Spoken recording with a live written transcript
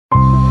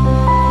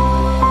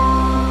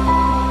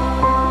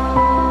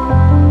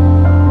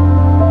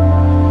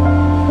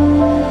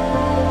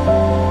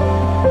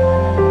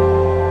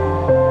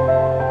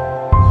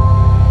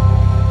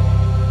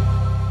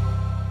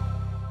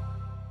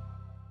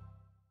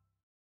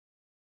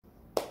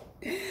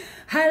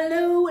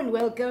Hello and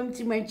welcome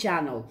to my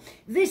channel.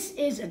 This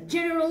is a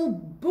general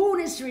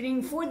bonus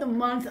reading for the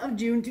month of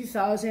June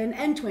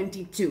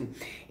 2022.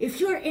 If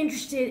you're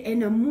interested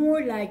in a more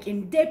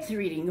in-depth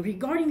reading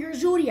regarding your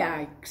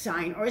zodiac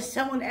sign or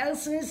someone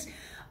else's,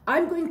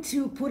 I'm going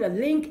to put a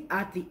link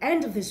at the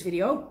end of this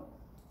video.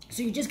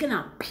 So you're just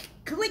gonna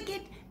click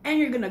it and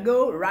you're gonna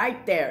go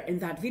right there. In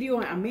that video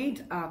I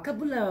made a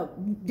couple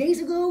of days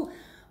ago,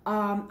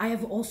 I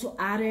have also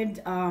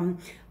added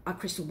a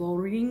crystal ball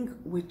reading,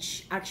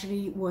 which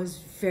actually was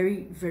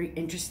very, very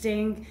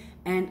interesting,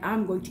 and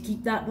I'm going to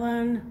keep that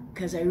one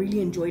because I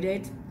really enjoyed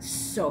it.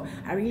 So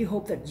I really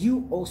hope that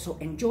you also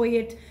enjoy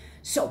it.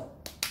 So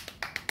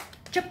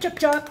chop chop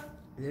chop,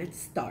 let's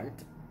start.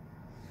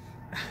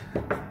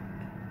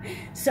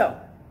 So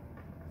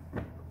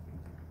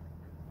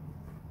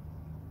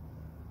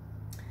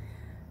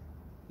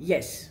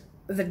yes,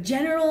 the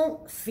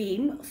general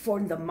theme for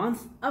the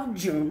month of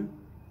June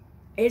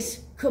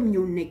is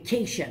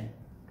communication.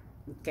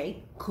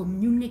 Okay,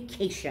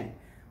 communication.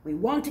 We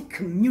want to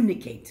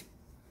communicate.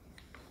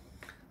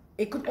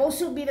 It could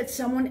also be that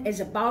someone is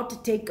about to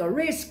take a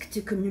risk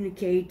to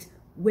communicate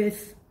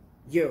with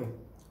you.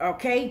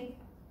 Okay?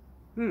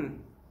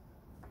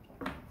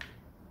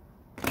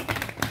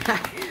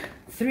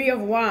 Three of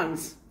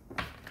Wands.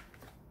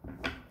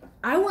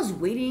 I was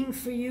waiting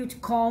for you to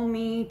call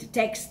me, to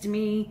text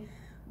me,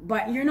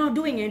 but you're not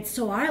doing it,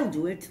 so I'll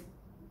do it.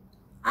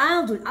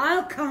 I'll do it.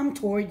 I'll come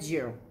towards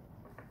you.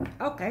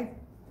 Okay.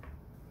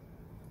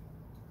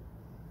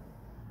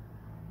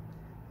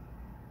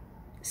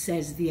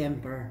 Says the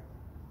Emperor.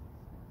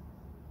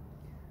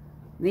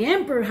 The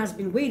Emperor has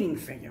been waiting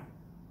for you.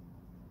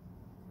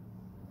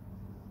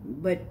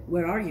 But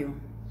where are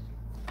you?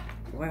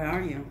 Where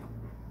are you?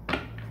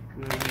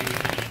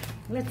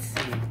 Let's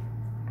see.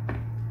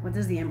 What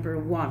does the Emperor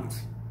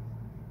want?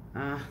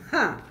 I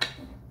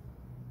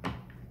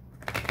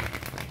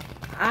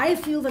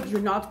feel that you're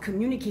not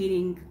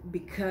communicating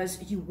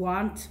because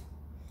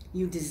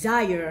you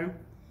desire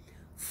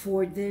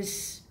for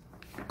this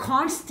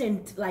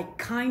constant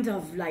kind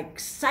of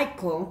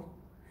cycle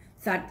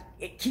that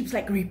it keeps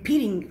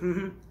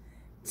repeating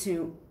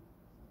to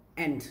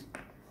end.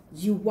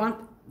 You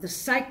want the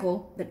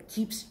cycle that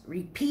keeps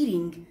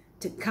repeating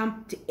to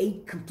come to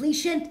a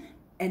completion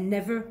and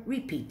never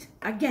repeat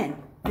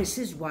again. This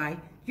is why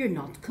you're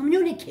not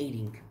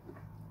communicating.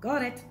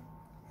 Got it?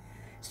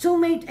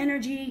 Soulmate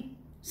energy,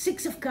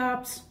 Six of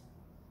Cups.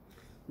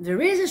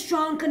 There is a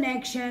strong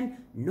connection.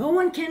 No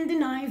one can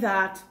deny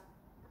that.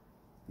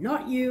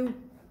 Not you,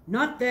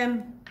 not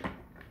them.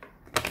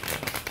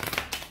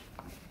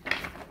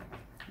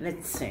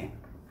 Let's see.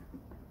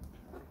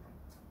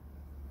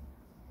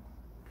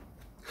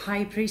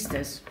 High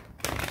Priestess.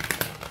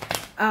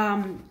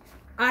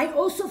 I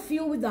also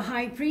feel with the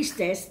High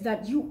Priestess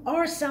that you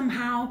are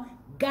somehow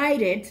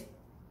guided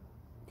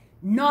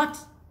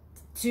not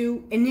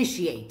to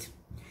initiate.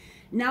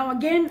 Now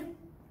again,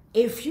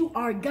 if you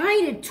are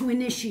guided to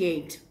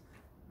initiate,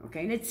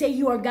 okay, let's say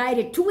you are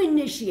guided to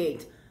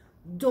initiate,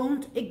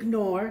 don't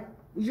ignore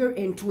your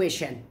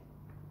intuition.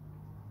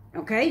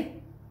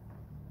 Okay?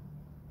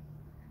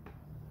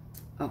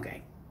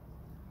 Okay.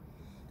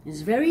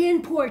 It's very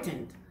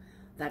important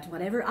that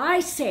whatever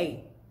I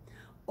say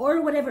or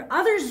whatever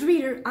other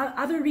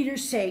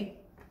readers say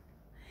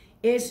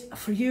is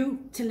for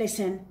you to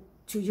listen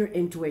to your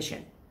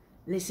intuition.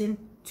 Listen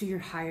to your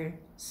higher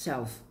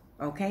self.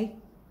 Okay?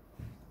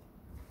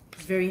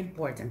 It's very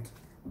important.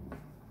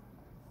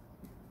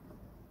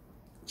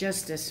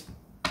 Justice.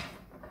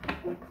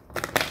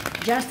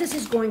 Justice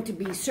is going to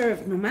be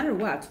served no matter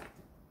what.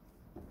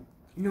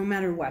 No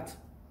matter what.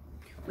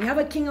 We have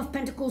a King of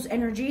Pentacles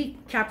energy,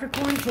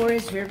 Capricorn,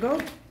 Taurus, Virgo.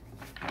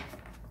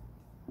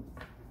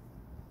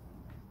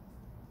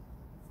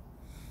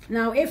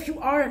 Now, if you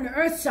are an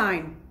earth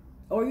sign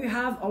or you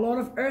have a lot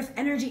of earth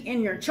energy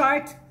in your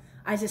chart,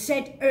 as I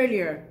said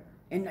earlier,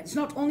 and it's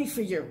not only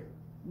for you,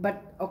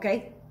 but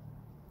okay,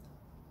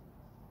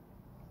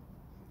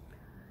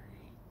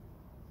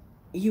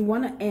 you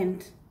want to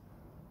end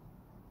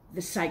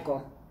the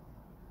cycle.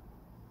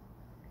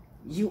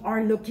 You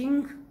are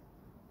looking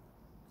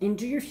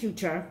into your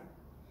future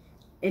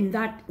in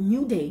that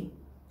new day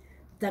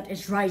that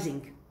is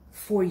rising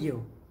for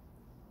you.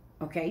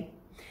 Okay?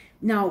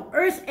 Now,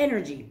 earth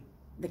energy,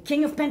 the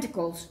King of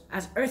Pentacles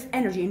as earth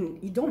energy,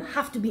 and you don't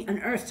have to be an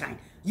earth sign.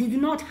 You do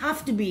not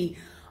have to be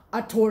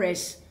a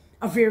Taurus,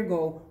 a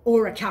Virgo,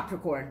 or a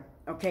Capricorn.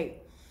 Okay?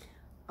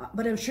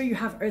 But I'm sure you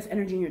have earth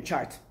energy in your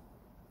chart.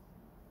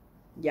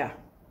 Yeah.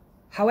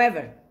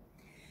 However,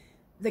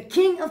 the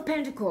King of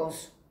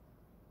Pentacles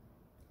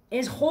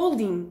is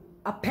holding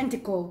a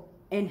pentacle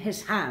in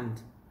his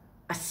hand,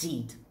 a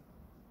seed.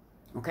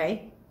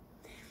 Okay?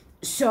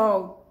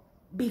 So,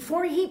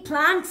 before he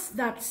plants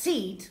that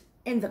seed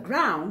in the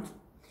ground,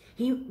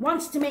 he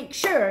wants to make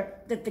sure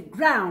that the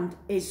ground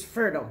is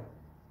fertile.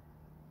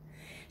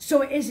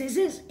 So it's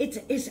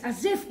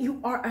as if you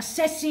are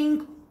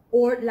assessing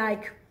or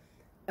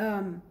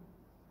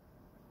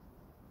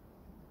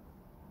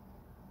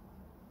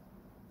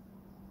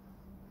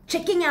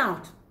checking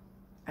out,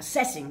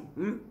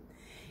 assessing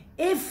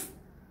if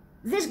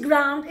this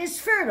ground is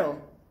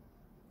fertile.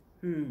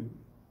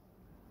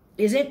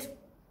 Is it?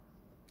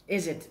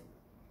 Is it?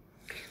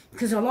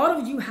 Because a lot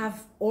of you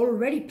have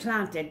already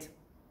planted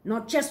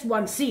not just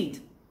one seed,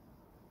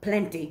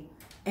 plenty,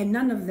 and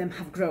none of them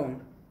have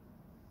grown.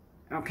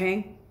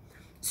 Okay?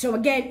 So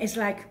again, it's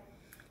like,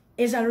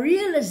 it's a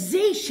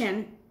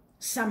realization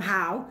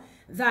somehow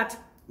that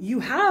you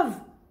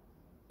have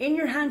in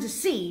your hands a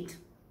seed.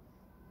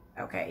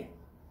 Okay?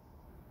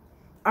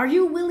 Are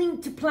you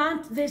willing to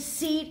plant this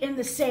seed in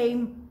the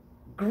same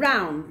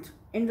ground,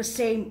 in the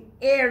same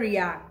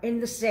area, in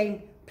the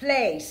same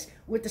place,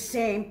 with the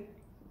same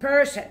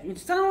person? You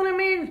understand what I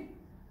mean?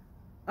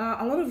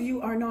 A lot of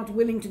you are not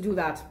willing to do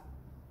that.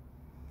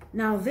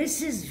 Now,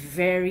 this is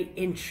very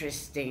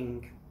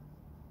interesting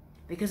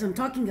because I'm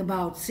talking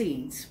about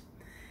seeds,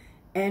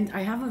 and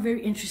I have a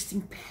very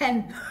interesting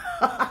pen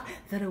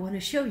that I want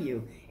to show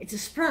you. It's a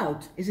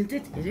sprout, isn't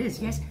it? It is,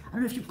 yes. I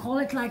don't know if you call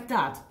it like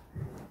that.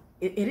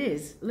 It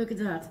is. Look at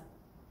that.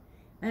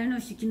 I don't know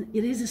if you can.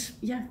 It is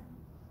a, yeah.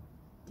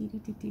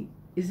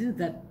 Isn't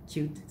that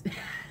cute?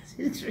 It's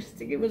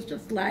interesting. It was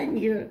just lying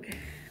here.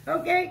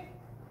 Okay.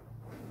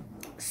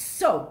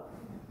 So,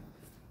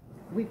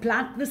 we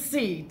plant the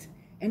seed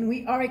and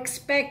we are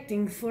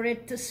expecting for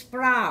it to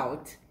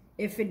sprout.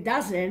 If it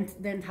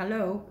doesn't, then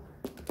hello,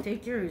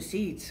 take your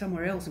seed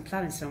somewhere else and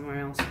plant it somewhere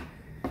else.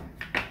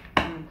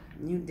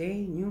 New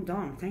day, new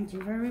dawn. Thank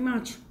you very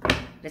much.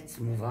 Let's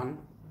move on.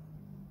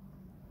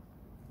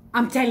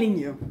 I'm telling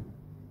you.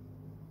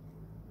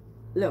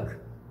 Look.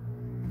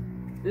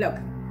 Look.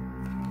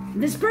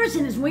 This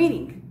person is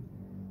waiting.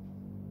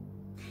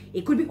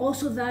 It could be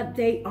also that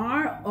they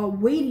are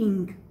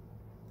waiting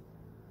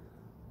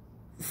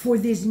for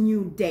this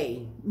new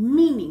day.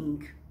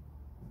 Meaning,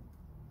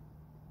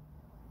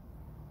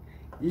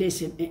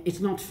 listen, it's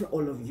not for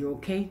all of you,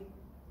 okay?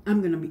 I'm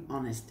going to be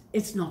honest.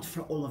 It's not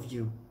for all of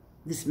you,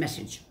 this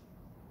message.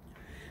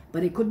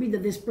 But it could be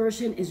that this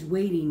person is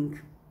waiting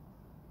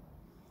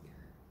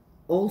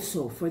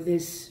also for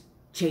this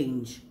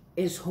change,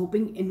 is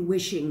hoping and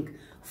wishing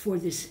for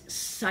this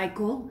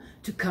cycle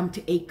to come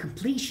to a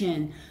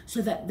completion,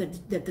 so that the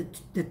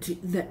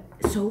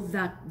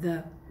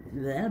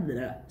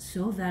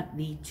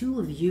two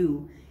of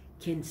you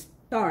can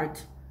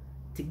start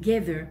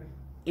together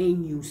a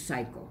new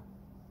cycle.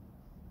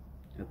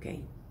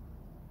 Okay?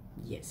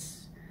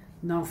 Yes.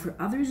 Now, for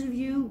others of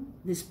you,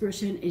 this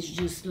person is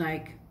just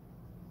like,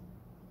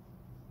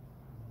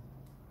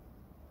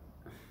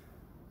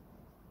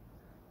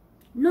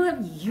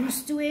 not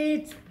used to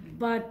it,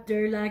 but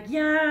they're like,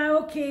 yeah,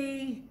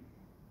 okay,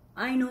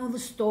 I know the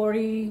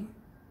story.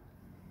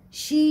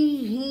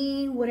 She,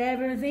 he,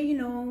 whatever, they, you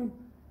know,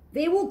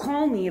 they will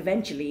call me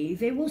eventually.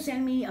 They will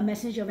send me a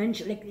message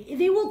eventually. Like,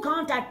 they will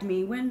contact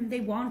me when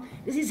they want.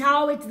 This is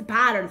how it's the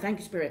pattern. Thank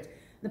you, Spirit.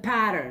 The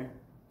pattern.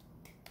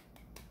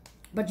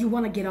 But you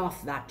want to get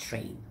off that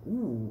train.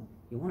 Ooh,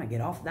 you want to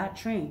get off that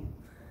train.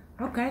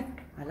 Okay,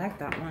 I like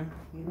that one.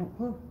 You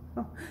know,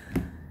 oh.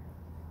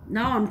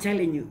 Now I'm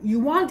telling you, you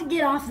want to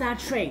get off that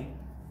train.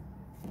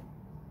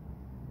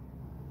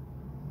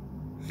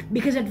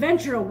 Because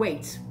adventure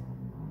awaits.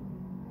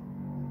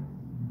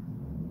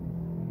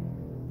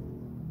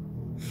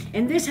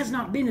 And this has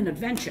not been an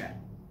adventure.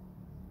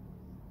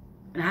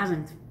 It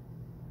hasn't.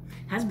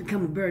 It has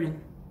become a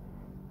burden.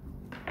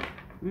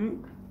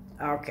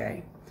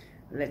 Okay,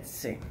 let's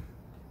see.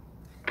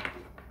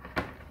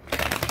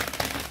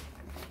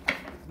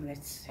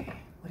 Let's see.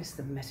 What is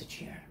the message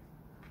here?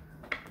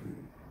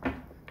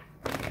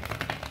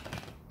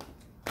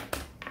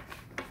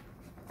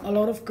 A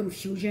lot of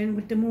confusion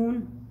with the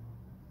moon.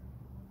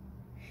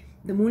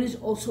 The moon is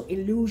also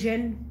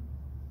illusion,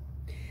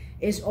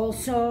 is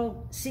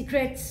also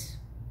secrets.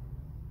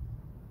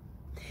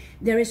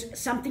 There is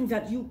something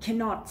that you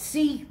cannot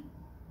see,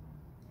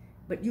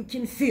 but you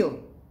can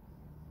feel.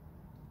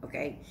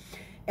 Okay?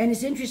 And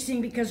it's interesting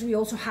because we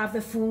also have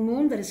the full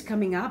moon that is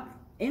coming up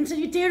in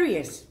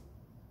Sagittarius.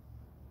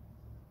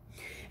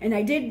 And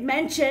I did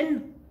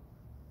mention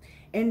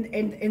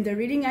in the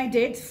reading I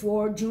did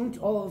for June,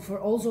 for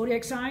all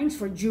zodiac signs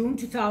for June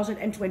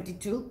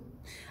 2022,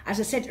 as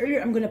I said earlier,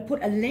 I'm going to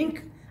put a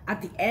link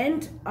at the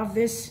end of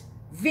this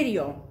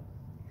video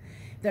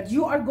that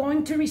you are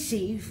going to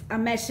receive a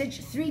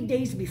message 3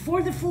 days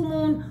before the full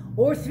moon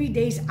or 3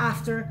 days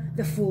after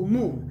the full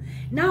moon.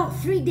 Now,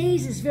 3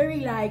 days is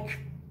very like,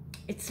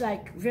 it's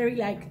like, very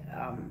like,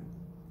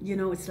 you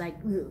know, it's like,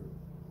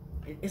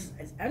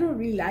 I don't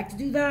really like to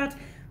do that,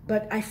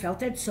 but I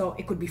felt it, so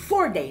it could be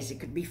 4 days, it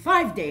could be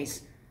 5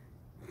 days,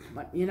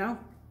 but you know.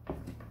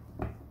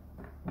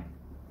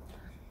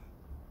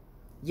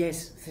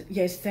 Yes,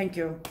 yes, thank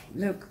you.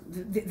 Look,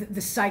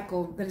 the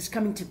cycle that is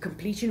coming to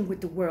completion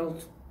with the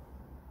world.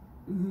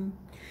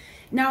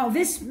 Now,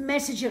 this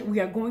message that we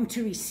are going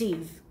to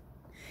receive,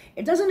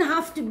 it doesn't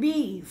have to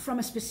be from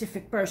a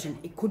specific person.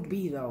 It could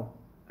be, though,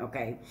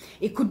 okay?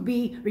 It could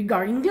be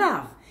regarding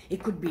love.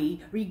 It could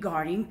be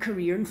regarding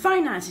career and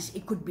finances.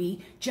 It could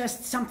be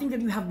just something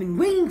that you have been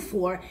waiting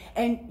for,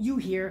 and you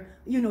hear,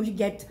 you know, you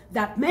get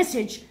that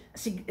message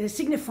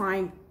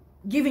signifying,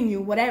 giving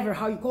you whatever,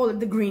 how you call it,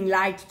 the green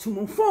light to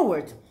move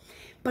forward.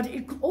 But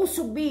it could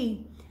also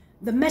be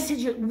the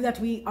message that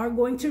we are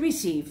going to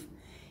receive.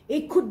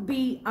 It could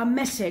be a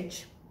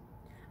message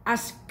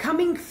as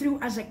coming through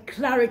as a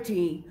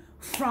clarity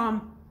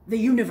from the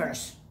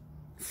universe,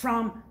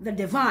 from the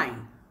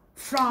divine,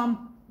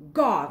 from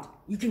God.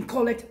 You can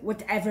call it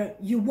whatever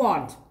you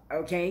want,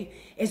 okay?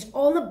 It's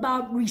all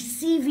about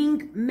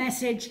receiving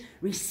message,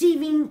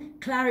 receiving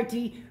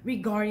clarity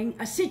regarding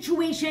a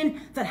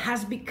situation that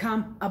has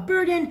become a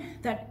burden,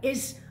 that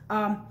is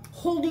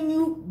holding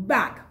you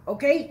back,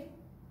 okay?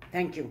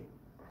 Thank you.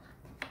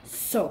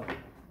 So,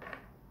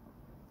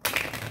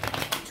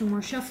 2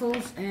 more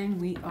shuffles and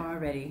we are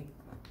ready.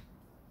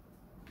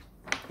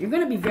 You're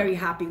going to be very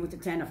happy with the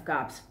 10 of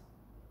Cups.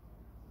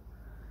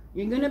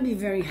 You're going to be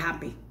very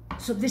happy.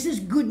 So this is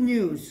good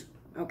news,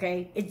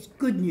 okay? It's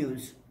good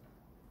news.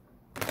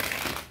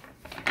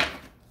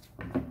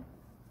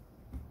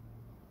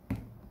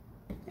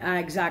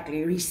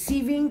 Exactly.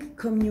 Receiving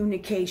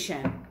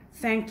communication.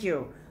 Thank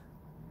you.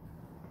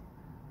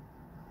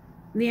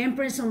 The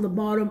Empress on the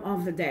bottom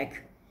of the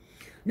deck.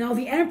 Now,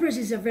 the Empress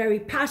is a very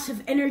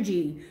passive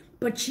energy,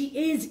 but she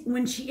is,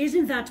 when she is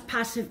in that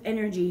passive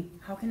energy,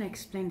 how can I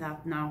explain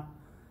that now?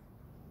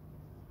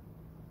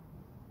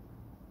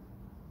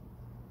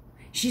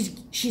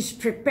 She's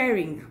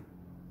preparing.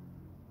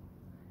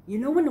 You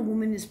know when a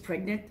woman is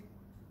pregnant,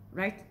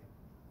 right?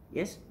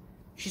 Yes?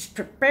 She's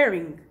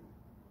preparing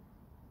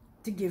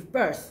to give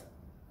birth.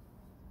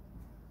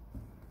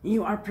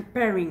 You are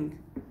preparing.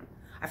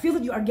 I feel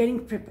that you are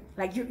getting,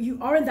 like you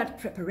are in that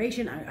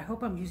preparation, I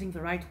hope I'm using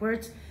the right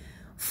words,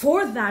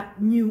 for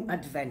that new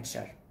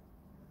adventure.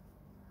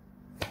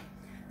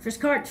 First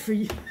card for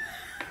you.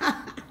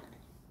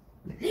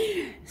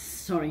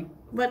 Sorry.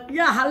 But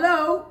yeah,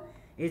 hello.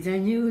 It's a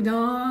new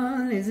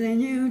dawn, it's a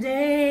new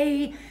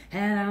day,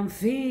 and I'm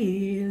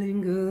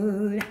feeling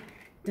good.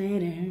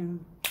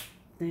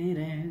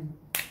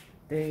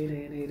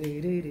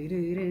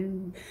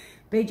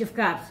 Page of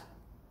Cups.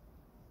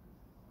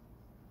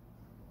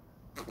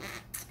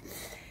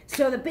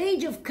 So the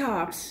Page of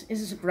Cups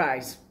is a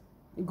surprise,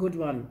 a good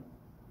one.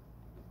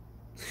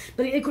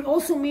 But it could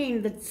also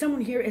mean that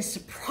someone here is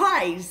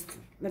surprised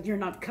that you're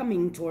not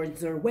coming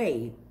towards their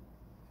way.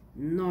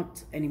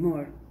 Not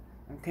anymore,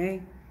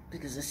 okay?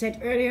 Because I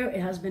said earlier,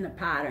 it has been a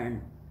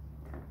pattern.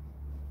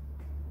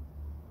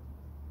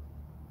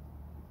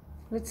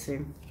 Let's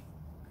see.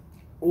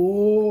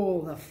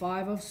 Oh, the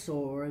 5 of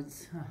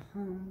Swords.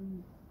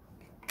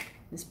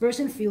 This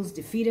person feels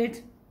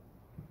defeated.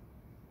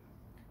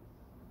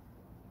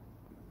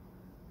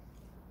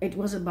 It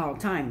was about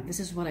time.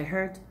 This is what I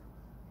heard.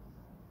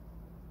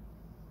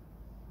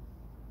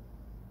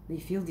 They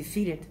feel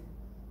defeated.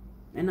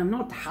 And I'm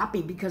not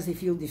happy because they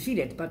feel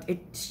defeated, but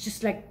it's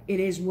just like it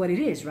is what it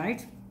is,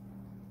 right?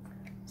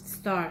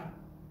 Star.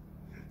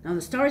 Now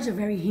the star is a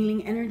very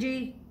healing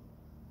energy.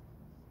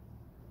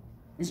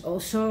 It's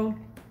also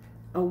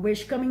a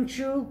wish coming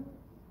true.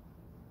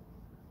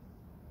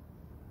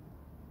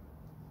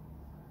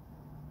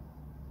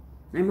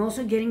 I'm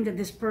also getting that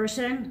this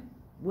person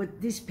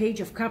with this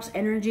Page of Cups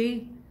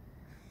energy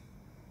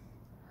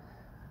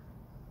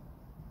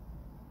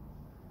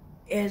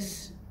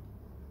is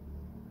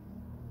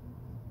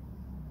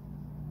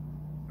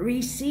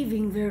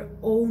receiving their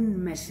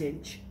own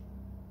message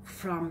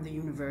from the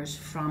universe,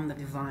 from the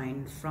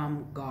divine,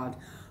 from God,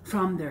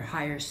 from their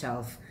higher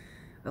self,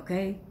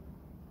 okay?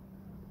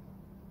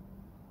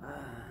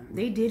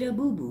 They did a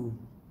boo-boo.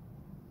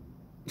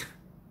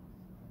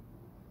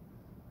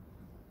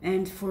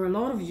 And for a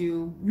lot of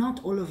you,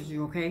 not all of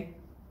you, okay?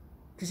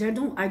 Because I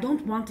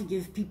don't want to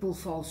give people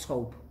false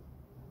hope.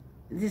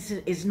 This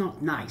is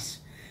not nice.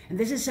 And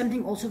this is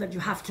something also that you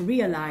have to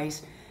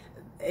realize,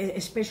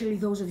 especially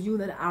those of you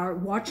that are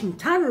watching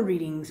tarot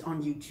readings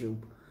on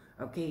YouTube,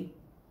 okay?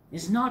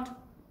 It's not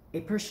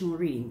a personal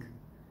reading.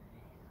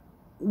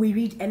 We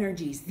read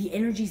energies, the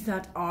energies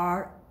that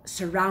are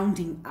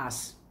surrounding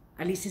us.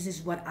 At least this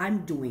is what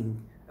I'm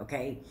doing,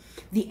 okay?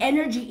 The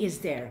energy is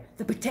there.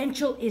 The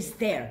potential is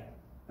there,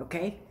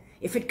 okay?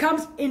 If it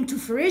comes into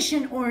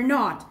fruition or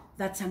not,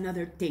 that's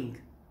another thing.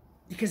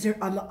 Because there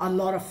are a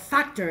lot of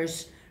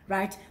factors,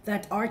 right,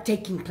 that are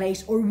taking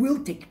place or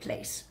will take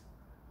place.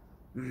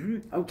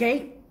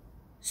 Okay?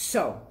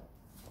 So,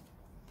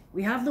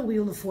 we have the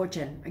Wheel of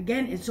Fortune.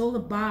 Again, it's all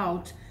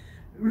about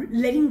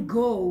letting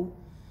go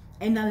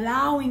and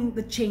allowing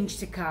the change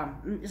to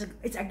come.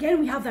 It's again,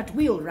 we have that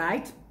wheel,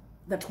 right?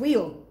 That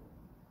wheel.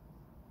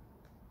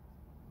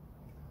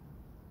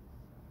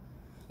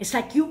 It's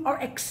like you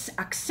are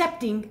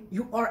accepting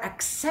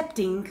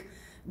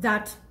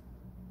that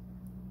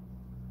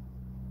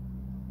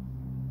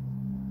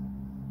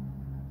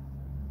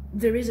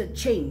there is a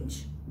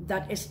change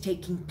that is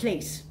taking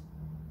place.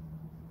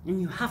 And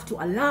you have to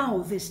allow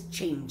this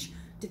change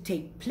to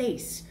take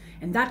place.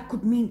 And that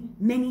could mean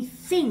many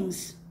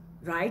things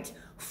right,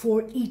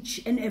 for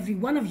each and every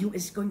one of you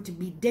is going to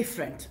be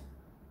different.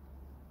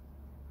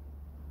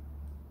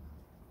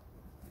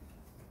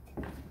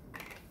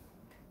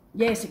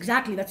 Yes,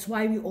 exactly. That's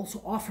why we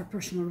also offer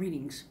personal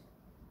readings.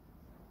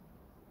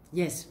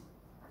 Yes.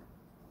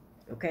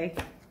 Okay.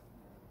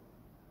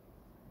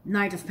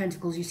 Knight of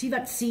Pentacles. You see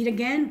that seed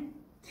again?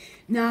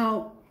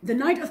 Now, the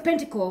Knight of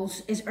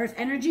Pentacles is Earth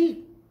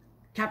energy,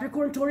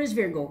 Capricorn, Taurus,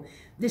 Virgo.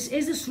 This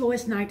is the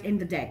slowest knight in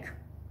the deck.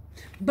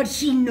 But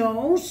he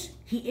knows,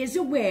 he is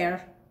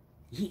aware,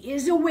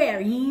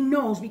 he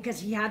knows, because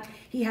he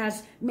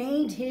has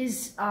made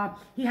his,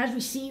 he has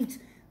received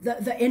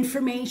the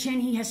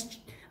information, he has,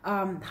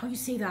 how you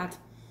say that?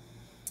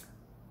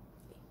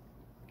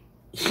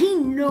 He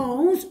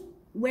knows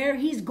where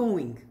he's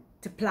going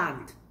to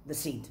plant the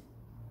seed.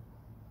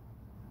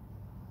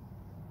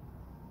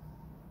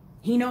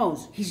 He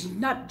knows. He's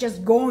not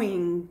just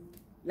going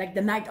like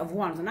the Knight of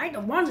Wands. The Knight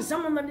of Wands is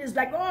someone that is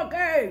like,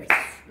 okay,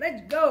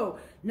 let's go.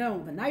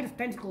 No, the Knight of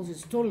Pentacles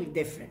is totally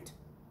different.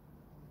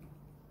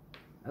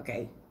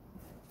 Okay.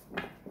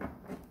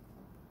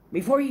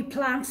 Before he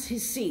plants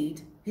his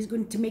seed, he's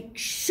going to make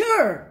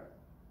sure,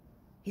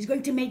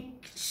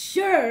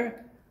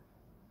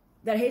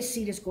 that his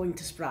seed is going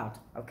to sprout.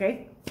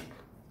 Okay?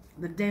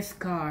 The Death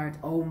card,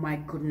 oh my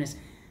goodness.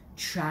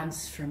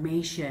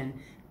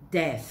 Transformation,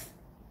 death,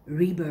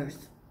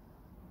 rebirth.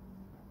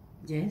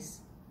 Yes?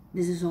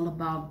 This is all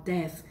about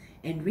death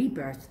and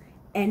rebirth,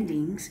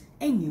 endings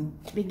and new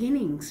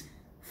beginnings.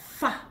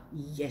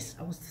 Yes,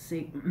 I was to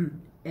say,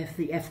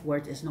 the F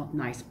word is not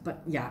nice,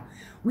 but yeah.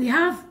 We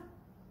have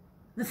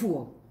the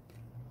Fool,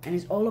 and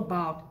it's all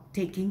about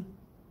taking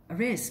a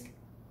risk,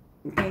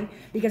 okay?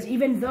 Because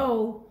even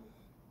though,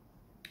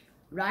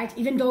 right,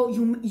 even though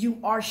you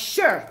are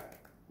sure,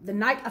 the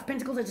Knight of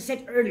Pentacles, as I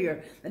said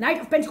earlier, the Knight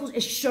of Pentacles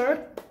is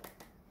sure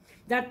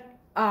that,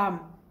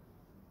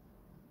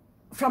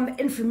 from the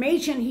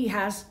information he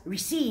has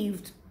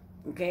received,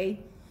 okay,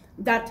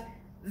 that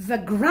the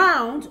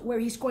ground where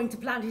he's going to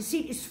plant his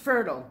seed is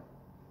fertile.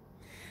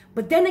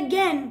 But then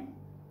again,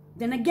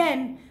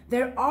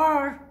 there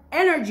are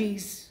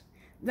energies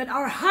that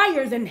are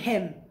higher than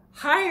him,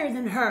 higher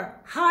than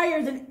her,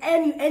 higher than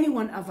any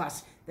one of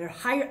us. They're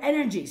higher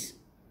energies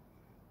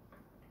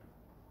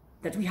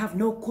that we have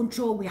no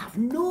control. We have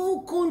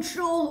no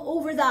control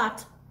over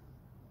that.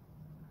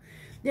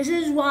 This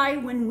is why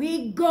when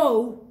we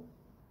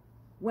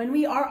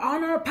are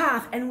on our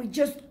path and we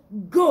just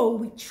go,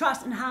 we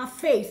trust and have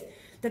faith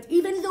that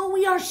even though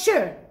we are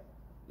sure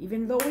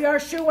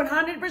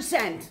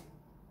 100%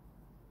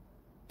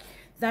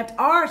 that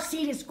our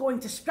seed is going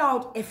to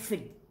sprout, if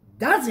it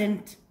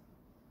doesn't,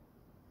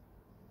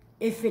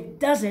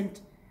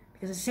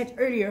 because I said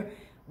earlier,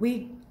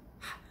 we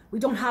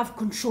don't have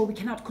control. We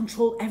cannot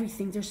control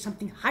everything. There's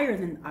something higher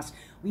than us.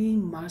 We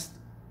must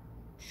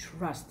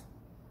trust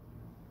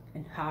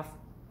and have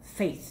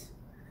faith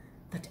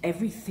that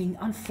everything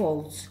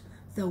unfolds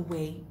the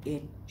way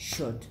it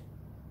should.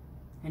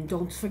 And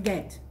don't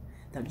forget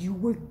that you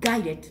were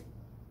guided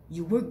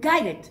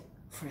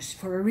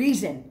for a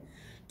reason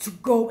to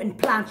go and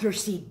plant your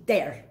seed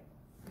there.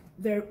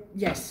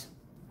 Yes.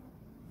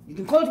 You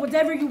can call it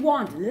whatever you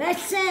want.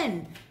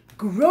 Lesson,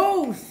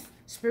 growth,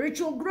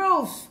 spiritual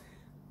growth.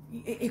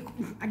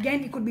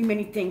 Again, it could be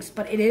many things,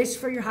 but it is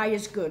for your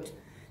highest good.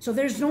 So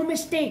there's no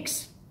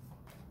mistakes.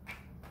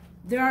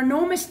 There are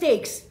no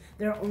mistakes.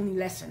 There are only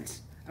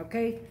lessons.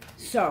 Okay?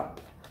 So,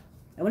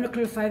 I want to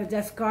clarify the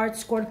Death card,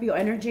 Scorpio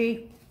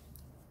energy.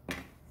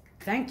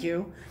 Thank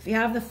you. We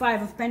have the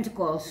Five of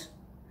Pentacles.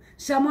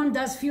 Someone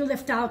does feel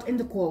left out in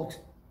the cold.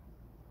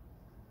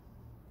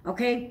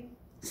 Okay?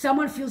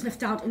 Someone feels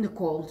left out in the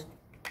cold.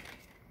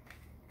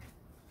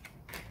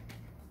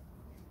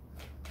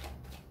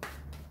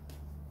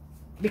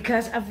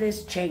 Because of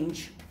this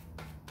change.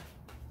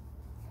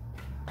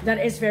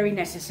 That is very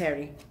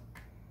necessary.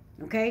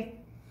 Okay?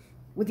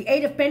 With the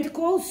Eight of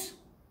Pentacles,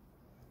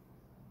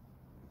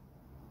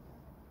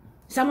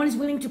 someone is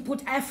willing to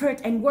put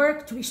effort and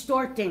work to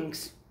restore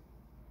things.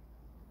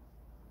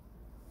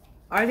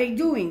 Are they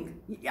doing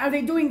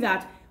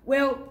that?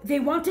 Well, they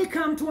want to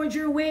come towards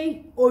your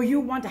way, or you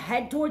want to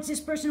head towards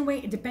this person's way.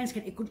 It depends.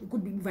 It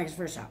could be vice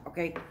versa,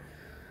 okay?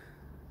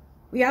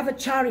 We have the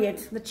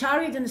Chariot. The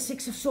Chariot and the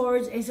Six of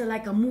Swords is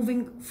like a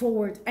moving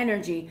forward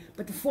energy,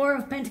 but the Four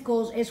of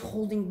Pentacles is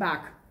holding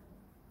back.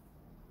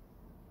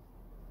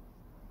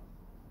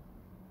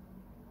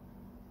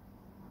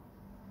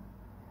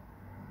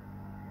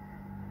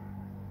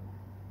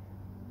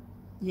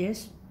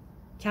 Yes,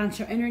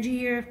 Cancer energy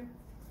here.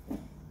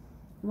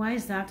 Why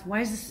is that?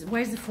 Why is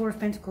the Four of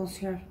Pentacles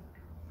here?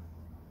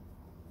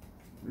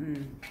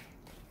 And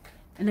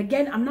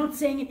again, I'm not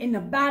saying it in a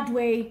bad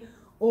way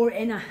or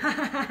in a ha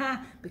ha ha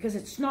ha, because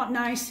it's not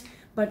nice,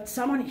 but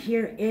someone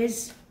here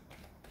is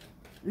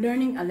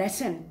learning a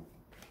lesson.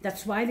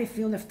 That's why they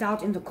feel left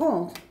out in the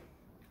cold.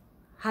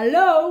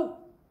 Hello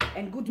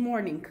and good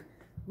morning.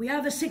 We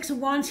have the Six of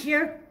Wands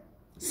here.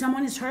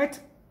 Someone is hurt.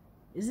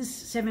 Is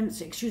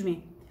this excuse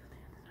me.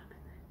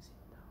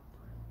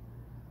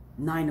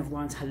 Nine of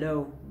Wands,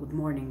 hello, good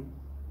morning.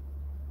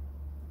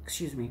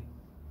 Excuse me.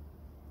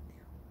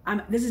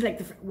 This is like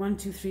the 1,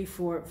 2, 3,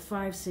 4,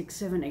 5, 6,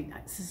 7, 8.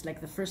 This is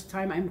like the first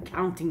time I'm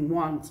counting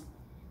wands.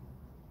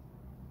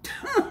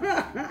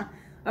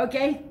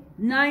 Okay,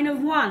 9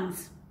 of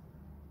wands.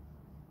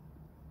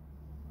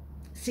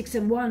 6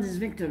 of wands is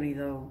victory,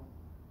 though.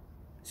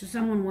 So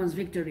someone wants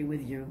victory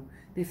with you.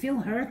 They feel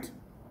hurt.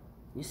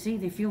 You see,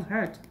 they feel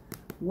hurt.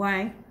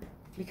 Why?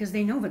 Because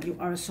they know that you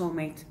are a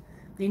soulmate.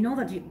 They know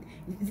that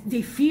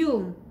they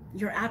feel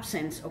your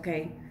absence,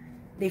 okay?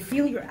 They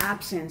feel your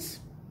absence.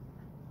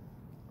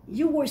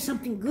 You were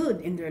something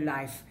good in their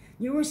life.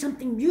 You were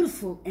something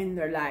beautiful in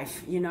their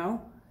life, you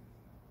know?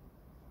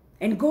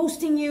 And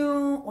ghosting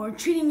you or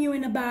treating you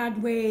in a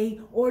bad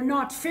way or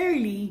not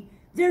fairly,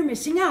 they're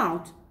missing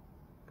out.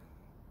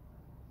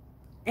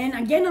 And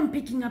again, I'm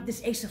picking up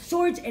this Ace of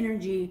Swords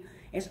energy.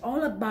 Is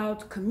all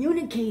about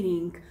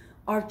communicating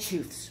our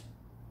truths.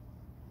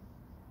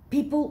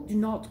 People do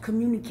not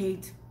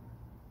communicate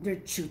their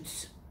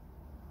truths.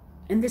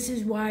 And this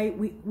is why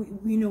we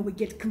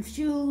get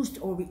confused,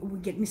 or we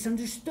get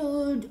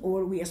misunderstood,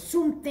 or we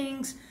assume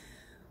things.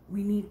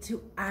 We need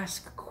to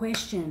ask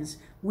questions.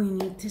 We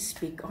need to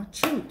speak our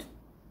truth.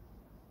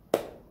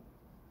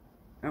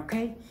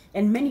 Okay?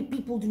 And many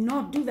people do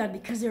not do that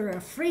because they're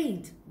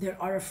afraid. They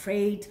are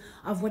afraid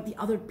of what the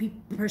other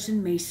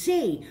person may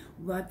say,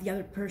 what the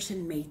other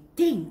person may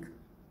think.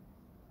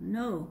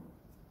 No.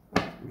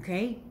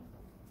 Okay?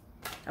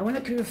 I want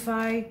to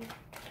clarify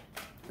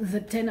the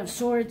 10 of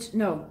Swords.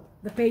 No,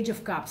 the Page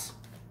of Cups.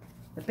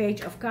 The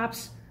Page of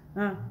Cups.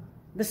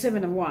 The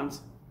 7 of Wands.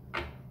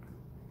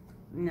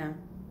 No.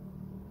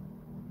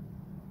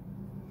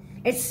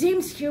 It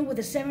seems here with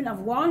the 7 of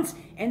Wands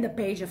and the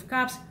Page of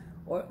Cups,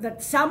 or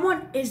that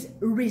someone is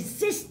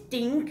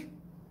resisting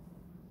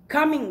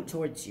coming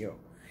towards you.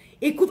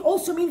 It could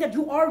also mean that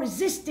you are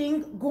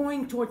resisting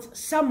going towards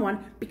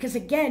someone because,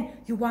 again,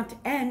 you want to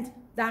end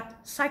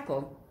that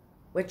cycle.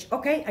 Which,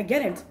 okay, I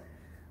get it.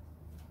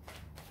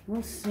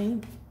 We'll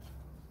see.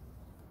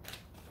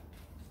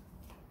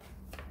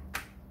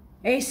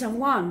 Ace of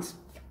Wands.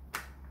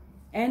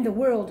 And the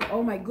World.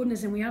 Oh my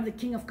goodness. And we have the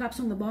King of Cups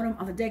on the bottom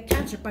of the deck.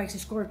 Cancer,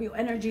 Pisces, Scorpio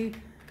energy.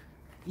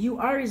 You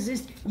are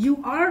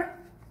You are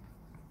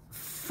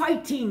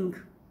fighting.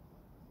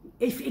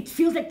 If it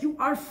feels like you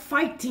are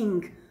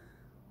fighting,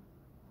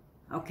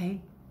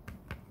 okay,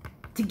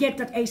 to get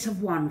that Ace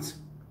of Wands,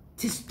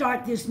 to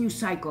start this new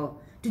cycle,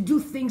 to do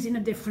things in a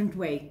different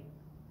way.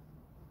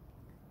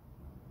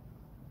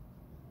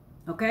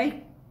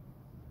 Okay?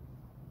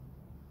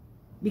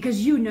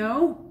 Because you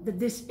know that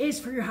this is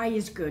for your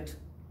highest good.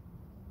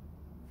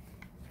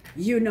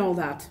 You know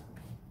that.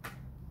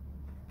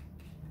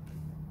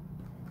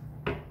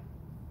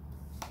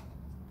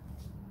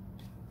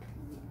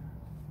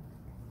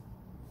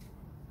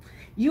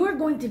 You are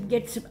going to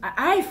get,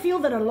 I feel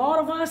that a lot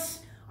of us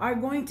are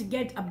going to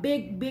get a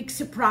big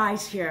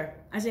surprise here,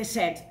 as I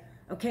said,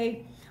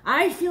 okay?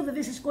 I feel that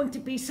this is going to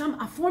be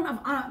a form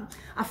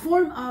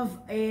of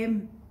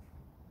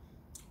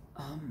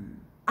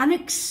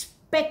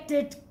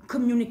unexpected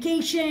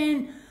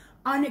communication,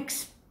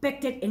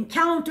 unexpected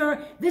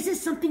encounter. This is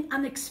something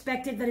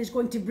unexpected that is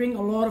going to bring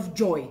a lot of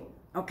joy,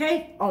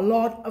 okay? A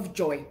lot of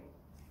joy.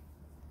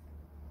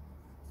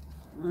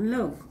 And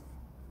look,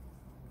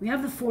 we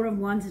have the 4 of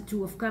Wands, the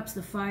 2 of Cups,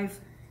 the 5.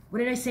 What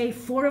did I say?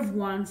 4 of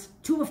Wands,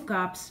 2 of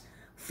Cups,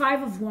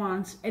 5 of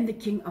Wands, and the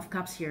King of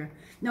Cups here.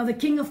 Now, the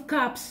King of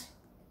Cups,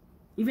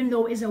 even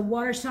though is a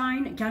water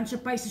sign, Cancer,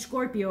 Pisces,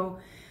 Scorpio,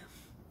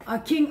 a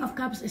King of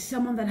Cups is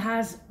someone that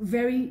has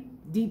very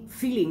deep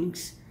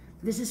feelings.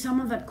 This is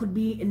someone that could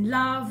be in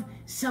love,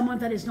 someone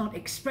that is not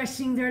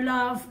expressing their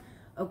love,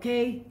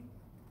 okay?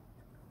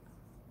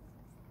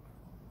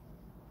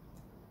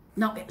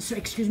 Now, so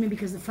excuse me,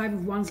 because the 5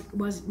 of Wands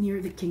was near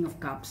the King of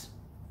Cups.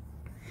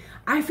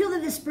 I feel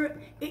that this,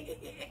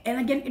 and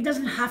again, it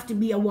doesn't have to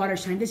be a water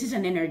sign. This is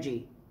an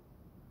energy,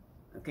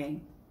 okay?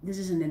 This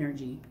is an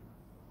energy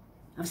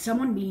of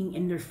someone being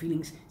in their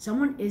feelings.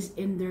 Someone is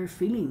in their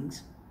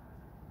feelings.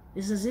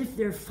 It's as if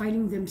they're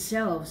fighting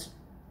themselves,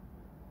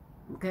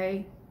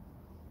 okay?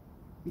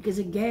 Because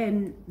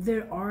again,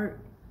 there are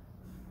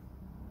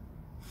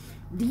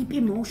deep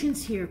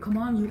emotions here. Come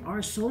on, you are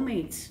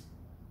soulmates.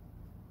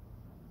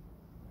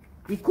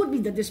 It could be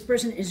that this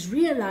person is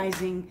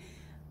realizing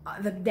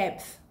the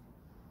depth,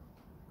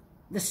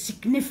 the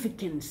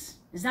significance.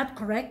 Is that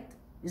correct?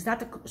 Is that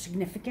the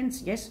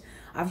significance, yes,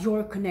 of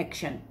your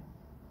connection?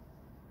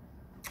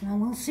 Well,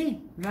 we'll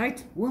see,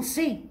 right? We'll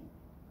see.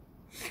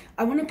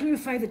 I want to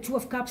clarify the 2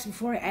 of Cups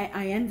before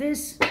I end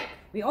this.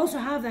 We also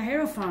have the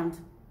Hierophant.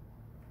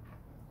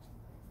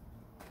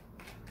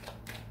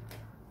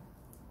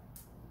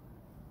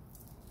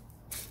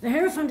 The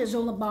Hierophant is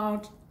all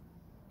about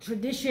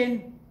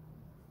tradition,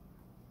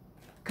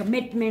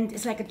 commitment.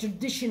 It's like a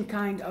tradition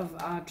kind of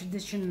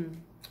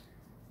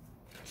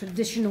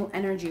traditional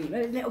energy.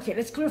 Okay,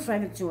 let's clarify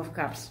the 2 of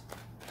Cups.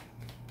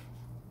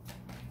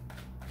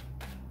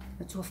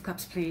 The 2 of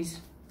Cups, please.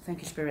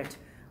 Thank you, Spirit.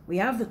 We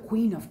have the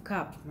Queen of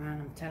Cups,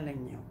 man, I'm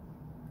telling you.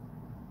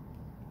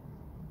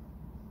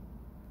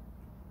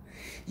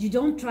 You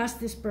don't trust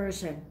this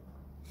person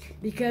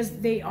because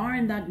they are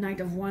in that Knight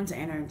of Wands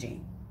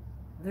energy.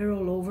 They're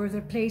all over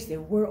the place. They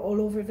were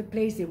all over the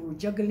place. They were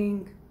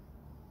juggling.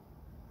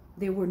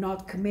 They were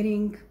not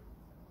committing.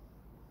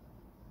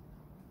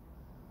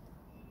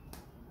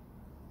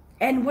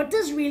 And what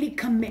does really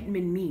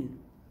commitment mean?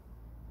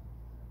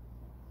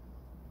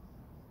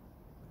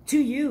 To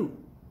you.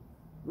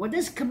 What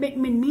does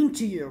commitment mean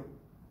to you?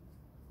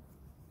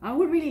 I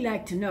would really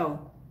like to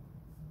know.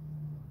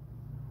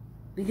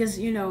 Because,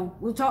 you know,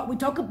 we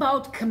talk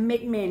about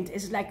commitment.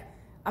 It's like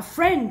a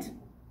friend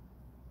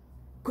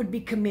could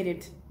be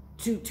committed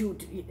to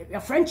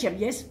a friendship,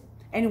 yes?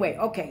 Anyway,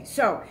 okay,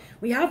 so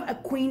we have a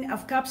Queen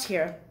of Cups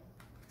here.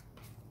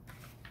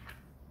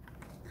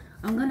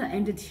 I'm gonna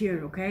end it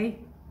here, okay?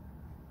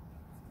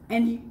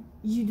 And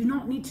you do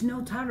not need to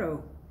know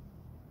tarot.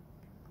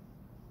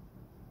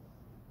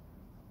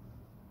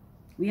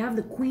 We have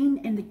the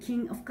Queen and the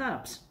King of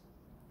Cups.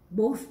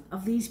 Both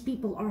of these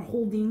people are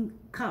holding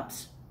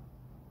cups.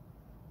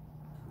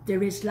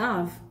 There is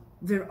love.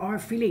 There are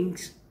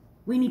feelings.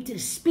 We need to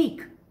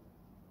speak.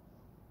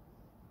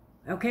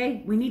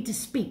 Okay? We need to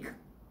speak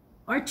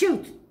our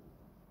truth.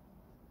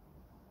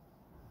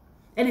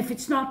 And if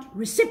it's not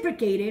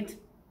reciprocated,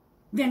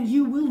 then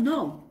you will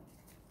know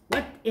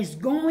what is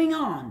going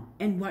on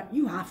and what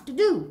you have to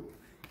do.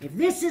 If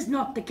this is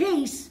not the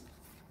case,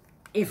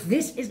 if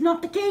this is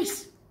not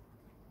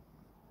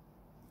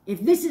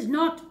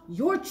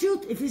your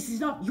truth, if this is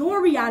not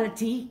your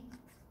reality,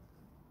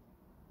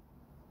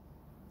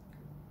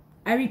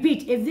 I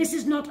repeat, if this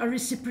is not a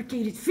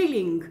reciprocated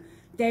feeling,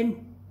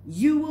 then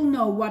you will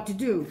know what to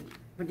do,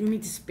 but you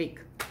need to speak.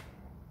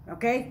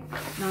 Okay?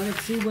 Now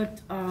let's see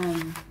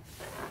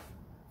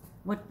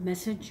what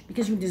message,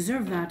 because you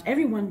deserve that.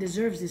 Everyone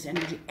deserves this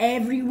energy.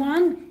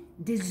 Everyone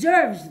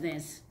deserves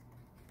this.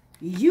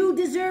 You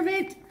deserve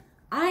it.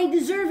 I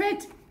deserve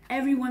it.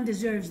 Everyone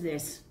deserves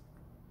this.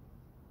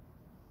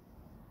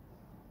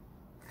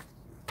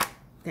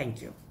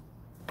 Thank you.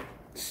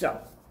 So,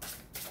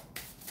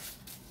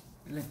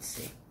 let's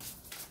see.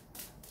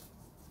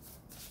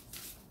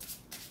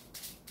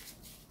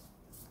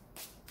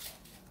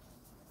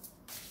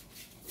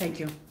 Thank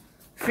you.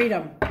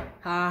 Freedom.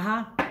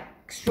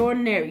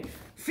 Extraordinary.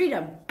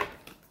 Freedom.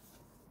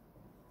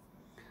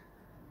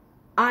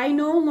 I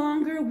no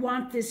longer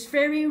want this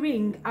fairy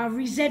ring of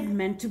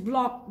resentment to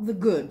block the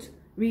good.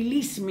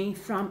 Release me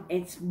from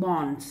its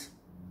bonds.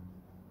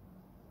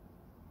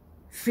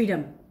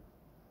 Freedom.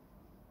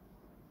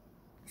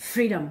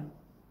 Freedom.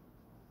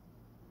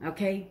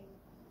 Okay?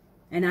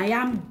 And I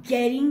am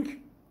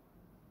getting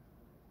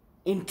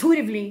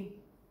intuitively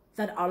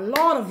that a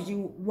lot of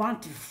you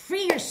want to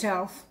free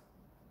yourself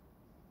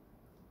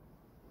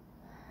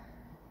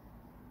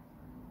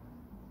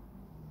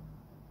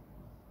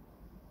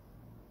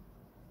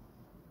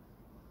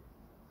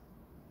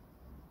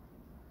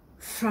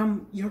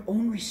from your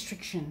own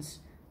restrictions.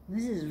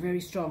 This is very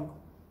strong.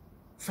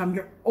 From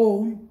your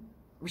own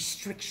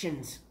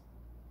restrictions.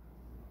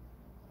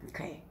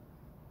 Okay.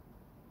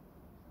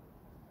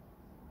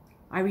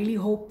 I really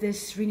hope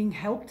this reading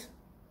helped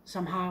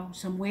somehow,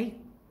 some way.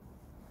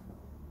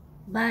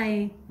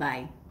 Bye.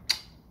 Bye.